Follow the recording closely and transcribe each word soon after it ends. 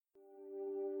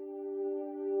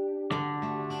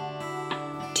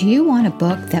Do you want a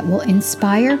book that will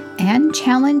inspire and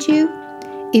challenge you?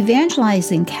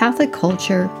 Evangelizing Catholic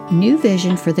Culture, New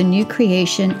Vision for the New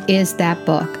Creation is that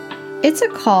book. It's a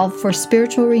call for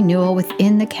spiritual renewal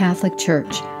within the Catholic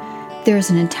Church. There's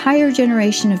an entire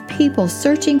generation of people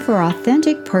searching for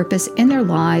authentic purpose in their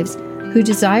lives who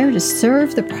desire to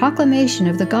serve the proclamation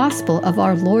of the gospel of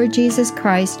our Lord Jesus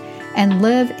Christ and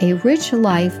live a rich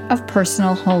life of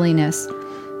personal holiness.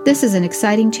 This is an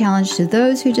exciting challenge to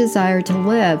those who desire to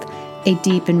live a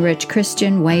deep and rich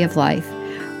Christian way of life.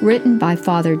 Written by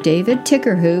Father David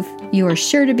Tickerhoof, you are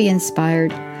sure to be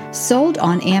inspired. Sold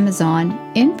on Amazon,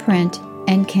 in print,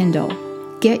 and Kindle.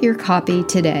 Get your copy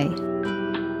today.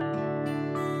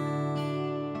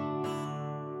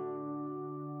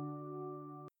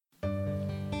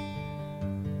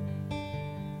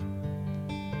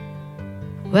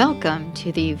 Welcome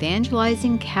to the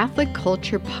Evangelizing Catholic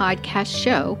Culture podcast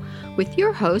show with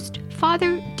your host,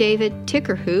 Father David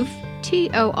Tickerhoof,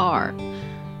 TOR.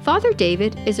 Father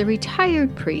David is a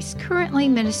retired priest currently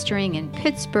ministering in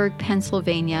Pittsburgh,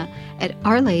 Pennsylvania at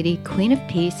Our Lady Queen of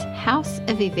Peace House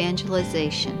of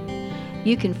Evangelization.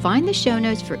 You can find the show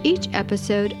notes for each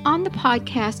episode on the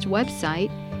podcast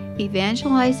website,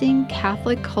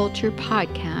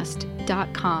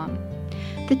 evangelizingcatholicculturepodcast.com.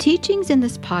 The teachings in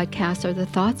this podcast are the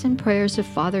thoughts and prayers of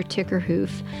Father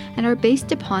Tickerhoof and are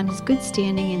based upon his good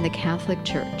standing in the Catholic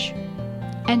Church.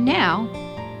 And now,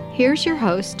 here's your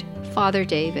host, Father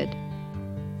David.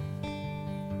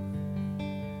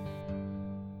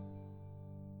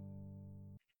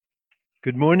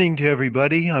 Good morning to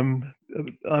everybody. I'm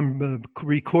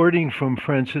recording from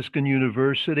Franciscan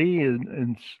University,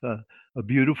 and it's a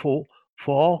beautiful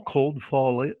cold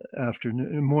fall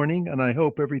morning, and I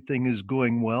hope everything is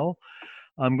going well.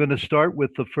 I'm going to start with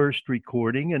the first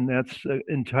recording, and that's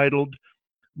entitled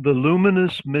 "The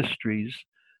Luminous Mysteries,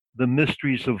 the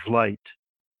Mysteries of Light."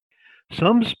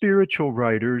 Some spiritual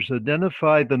writers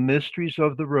identify the mysteries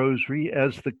of the Rosary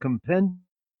as the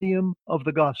compendium of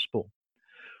the Gospel.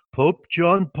 Pope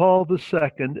John Paul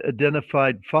II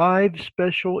identified 5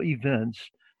 special events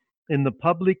in the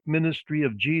public ministry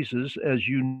of Jesus as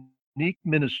unique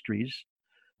ministries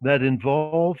that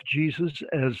involve Jesus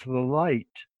as the light.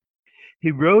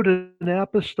 He wrote an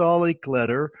apostolic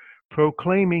letter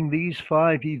proclaiming these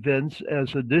 5 events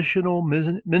as additional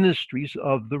ministries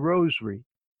of the Rosary.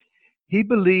 He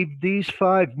believed these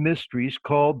 5 mysteries,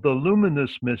 called the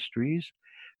luminous mysteries,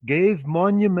 gave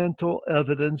monumental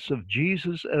evidence of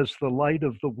Jesus as the light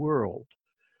of the world,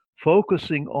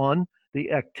 focusing on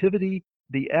the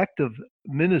active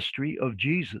ministry of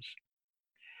Jesus.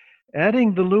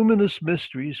 Adding the luminous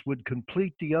mysteries would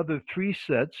complete the other 3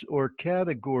 sets or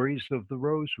categories of the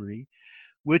Rosary,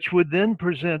 which would then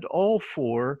present all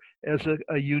 4 as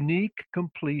a unique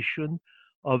completion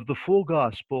of the full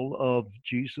gospel of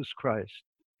Jesus Christ.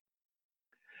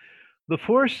 The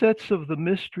 4 sets of the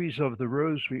mysteries of the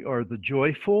Rosary are the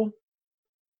joyful,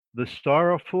 the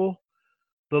sorrowful,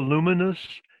 the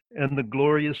luminous, and the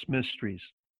glorious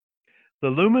mysteries. The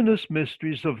luminous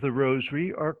mysteries of the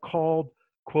Rosary are called,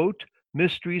 quote,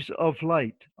 mysteries of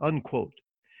light, unquote,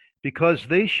 because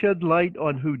they shed light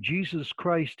on who Jesus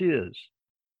Christ is.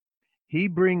 He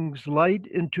brings light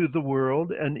into the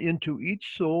world and into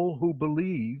each soul who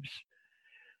believes.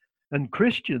 And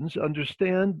Christians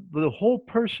understand the whole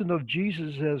person of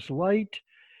Jesus as light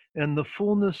and the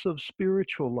fullness of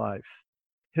spiritual life.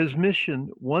 His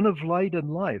mission, one of light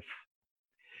and life.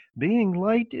 Being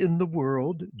light in the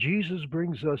world, Jesus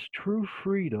brings us true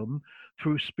freedom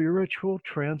through spiritual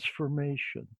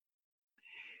transformation.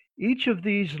 Each of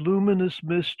these luminous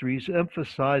mysteries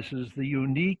emphasizes the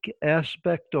unique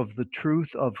aspect of the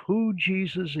truth of who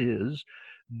Jesus is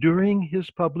during his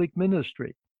public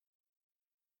ministry.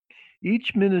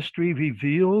 Each ministry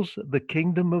reveals the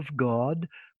kingdom of God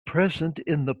present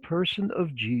in the person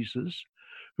of Jesus,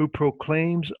 who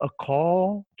proclaims a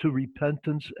call to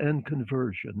repentance and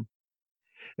conversion,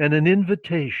 and an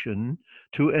invitation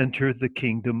to enter the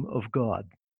kingdom of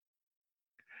God.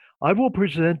 I will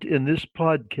present in this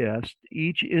podcast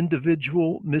each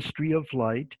individual mystery of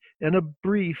light and a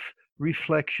brief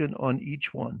reflection on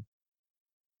each one.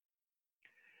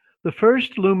 The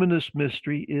first luminous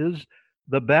mystery is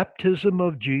the baptism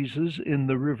of Jesus in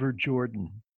the River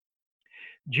Jordan.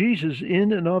 Jesus,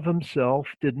 in and of himself,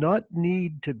 did not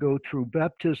need to go through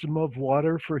baptism of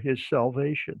water for his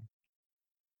salvation.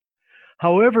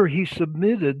 However, he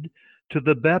submitted to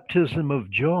the baptism of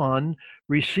John,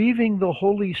 receiving the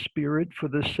Holy Spirit for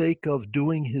the sake of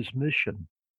doing his mission.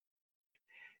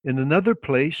 In another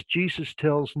place, Jesus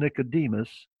tells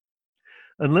Nicodemus,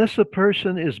 unless a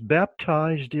person is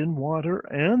baptized in water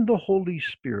and the Holy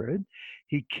Spirit,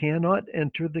 he cannot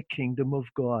enter the kingdom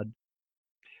of God.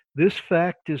 This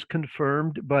fact is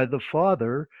confirmed by the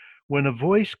Father when a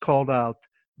voice called out,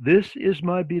 "This is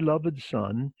my beloved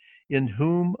Son, in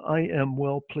whom I am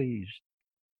well pleased."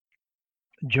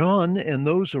 John and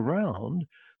those around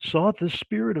saw the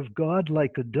Spirit of God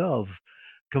like a dove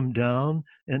come down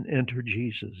and enter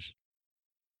Jesus.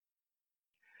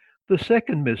 The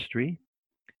second mystery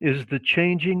is the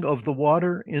changing of the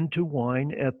water into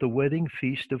wine at the wedding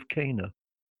feast of Cana.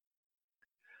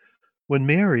 When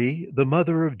Mary, the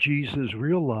mother of Jesus,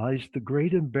 realized the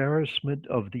great embarrassment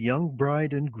of the young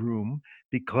bride and groom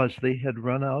because they had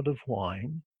run out of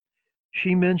wine,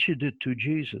 she mentioned it to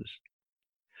Jesus.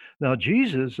 Now,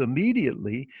 Jesus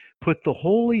immediately put the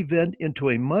whole event into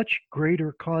a much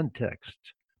greater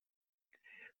context.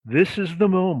 This is the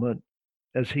moment,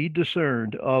 as he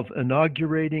discerned, of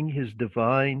inaugurating his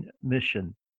divine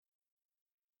mission.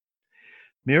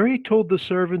 Mary told the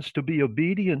servants to be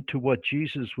obedient to what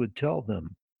Jesus would tell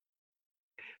them.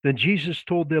 Then Jesus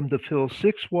told them to fill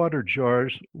 6 water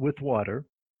jars with water.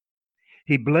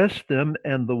 He blessed them,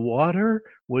 and the water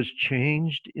was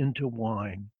changed into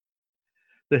wine.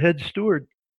 The head steward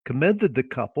commended the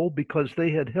couple because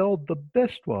they had held the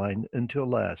best wine until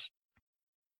last.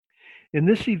 In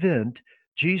this event,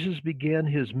 Jesus began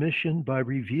his mission by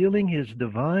revealing his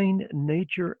divine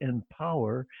nature and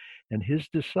power, and his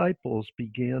disciples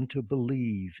began to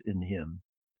believe in him.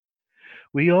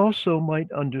 We also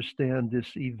might understand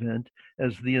this event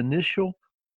as the initial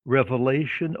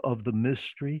revelation of the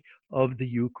mystery of the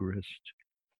Eucharist.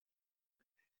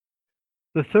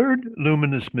 The third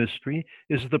luminous mystery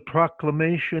is the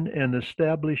proclamation and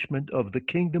establishment of the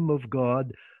kingdom of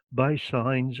God by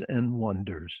signs and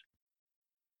wonders.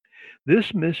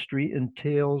 This mystery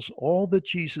entails all that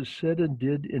Jesus said and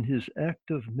did in his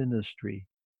active ministry.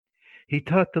 He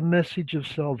taught the message of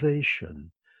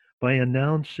salvation by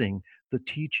announcing the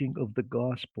teaching of the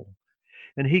gospel,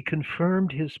 and he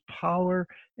confirmed his power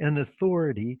and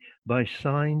authority by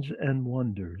signs and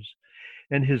wonders,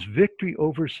 and his victory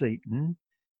over Satan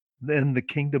and the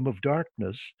kingdom of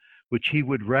darkness, which he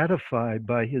would ratify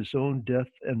by his own death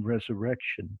and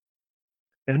resurrection.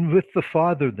 And with the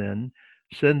Father, then,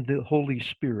 send the Holy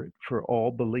Spirit for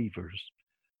all believers,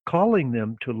 calling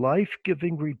them to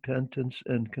life-giving repentance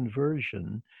and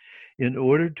conversion in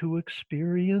order to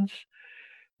experience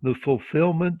the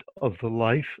fulfillment of the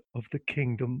life of the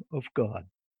kingdom of God.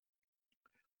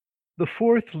 The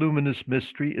fourth luminous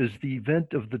mystery is the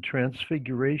event of the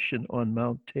Transfiguration on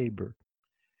Mount Tabor.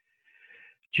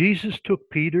 Jesus took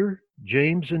Peter,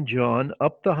 James, and John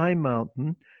up the high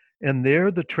mountain, and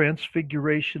there the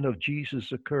transfiguration of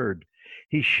Jesus occurred.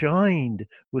 He shined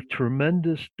with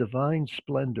tremendous divine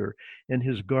splendor, and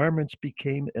his garments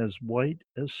became as white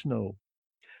as snow.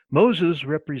 Moses,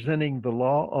 representing the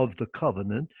law of the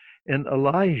covenant, and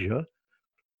Elijah,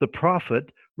 the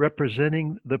prophet,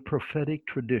 representing the prophetic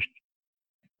tradition,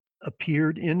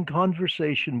 appeared in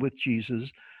conversation with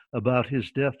Jesus about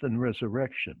his death and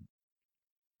resurrection.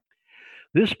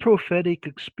 This prophetic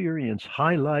experience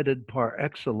highlighted par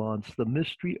excellence the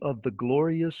mystery of the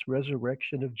glorious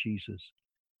resurrection of Jesus.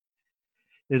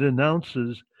 It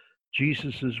announces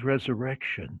Jesus'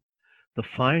 resurrection, the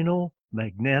final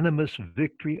magnanimous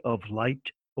victory of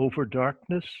light over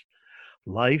darkness,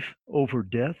 life over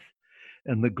death,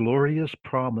 and the glorious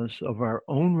promise of our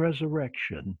own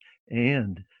resurrection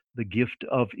and the gift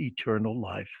of eternal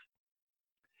life.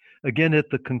 Again, at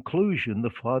the conclusion,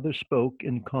 the Father spoke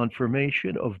in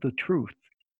confirmation of the truth.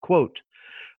 Quote,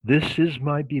 "This is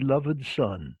my beloved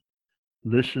Son.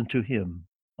 Listen to him."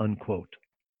 Unquote.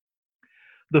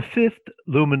 The fifth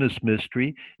luminous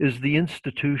mystery is the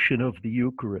institution of the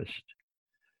Eucharist.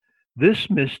 This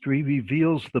mystery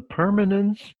reveals the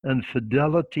permanence and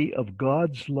fidelity of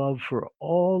God's love for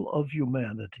all of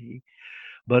humanity,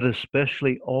 but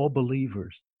especially all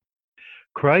believers.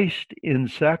 Christ, in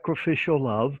sacrificial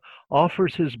love,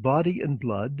 offers his body and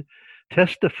blood,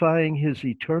 testifying his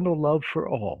eternal love for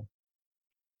all.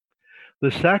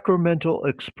 The sacramental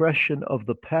expression of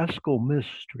the Paschal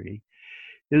mystery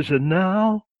is a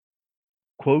now,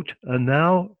 quote, "a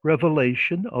now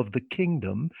revelation of the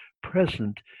kingdom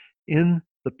present in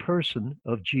the person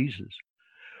of Jesus."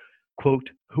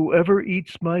 Quote, "Whoever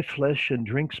eats my flesh and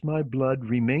drinks my blood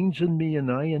remains in me and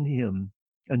I in him.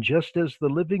 And just as the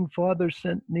living Father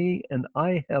sent me and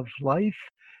I have life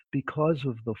because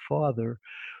of the Father,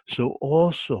 so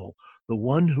also the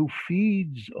one who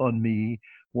feeds on me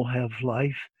will have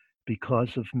life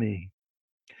because of me.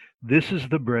 This is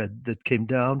the bread that came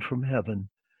down from heaven.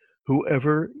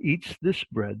 Whoever eats this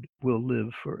bread will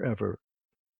live forever."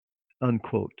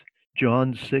 Unquote.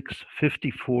 John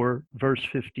 6:54, verse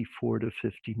 54 to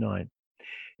 59.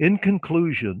 In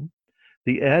conclusion,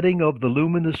 the adding of the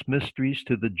luminous mysteries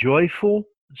to the joyful,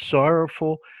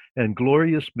 sorrowful, and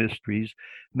glorious mysteries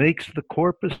makes the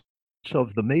corpus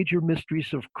of the major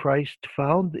mysteries of Christ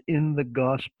found in the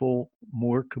gospel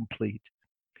more complete.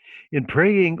 In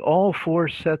praying all 4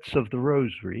 sets of the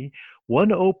rosary,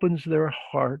 one opens their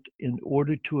heart in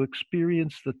order to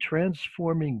experience the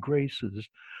transforming graces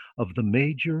of the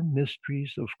major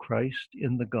mysteries of Christ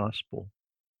in the gospel.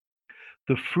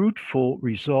 The fruitful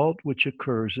result which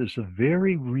occurs is a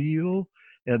very real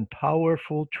and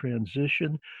powerful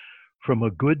transition from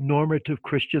a good normative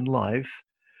Christian life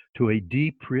to a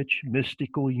deep, rich,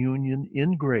 mystical union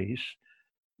in grace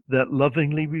that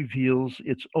lovingly reveals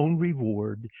its own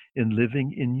reward in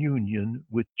living in union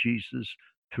with Jesus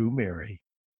through Mary.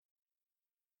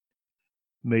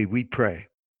 May we pray.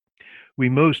 We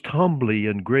most humbly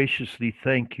and graciously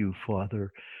thank you,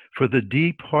 Father, for the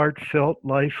deep, heartfelt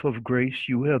life of grace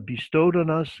you have bestowed on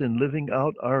us in living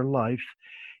out our life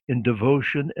in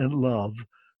devotion and love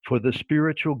for the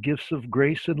spiritual gifts of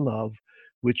grace and love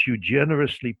which you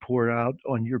generously pour out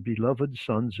on your beloved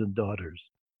sons and daughters.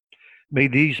 May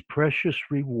these precious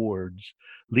rewards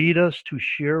lead us to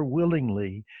share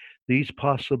willingly these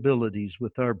possibilities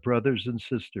with our brothers and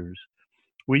sisters.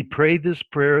 We pray this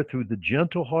prayer through the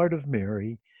gentle heart of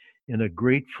Mary in a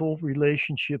grateful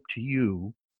relationship to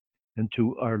you and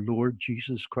to our Lord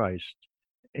Jesus Christ.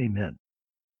 Amen.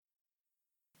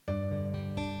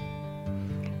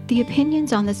 The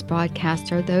opinions on this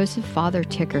broadcast are those of Father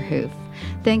Tickerhoof.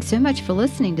 Thanks so much for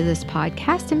listening to this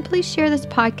podcast, and please share this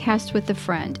podcast with a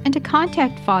friend. And to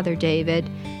contact Father David,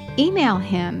 email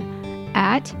him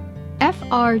at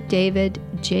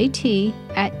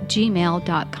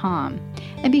frdavidjt@gmail.com.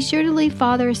 And be sure to leave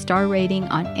Father a star rating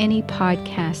on any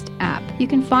podcast app. You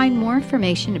can find more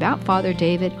information about Father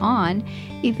David on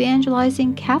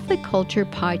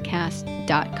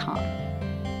evangelizingcatholicculturepodcast.com.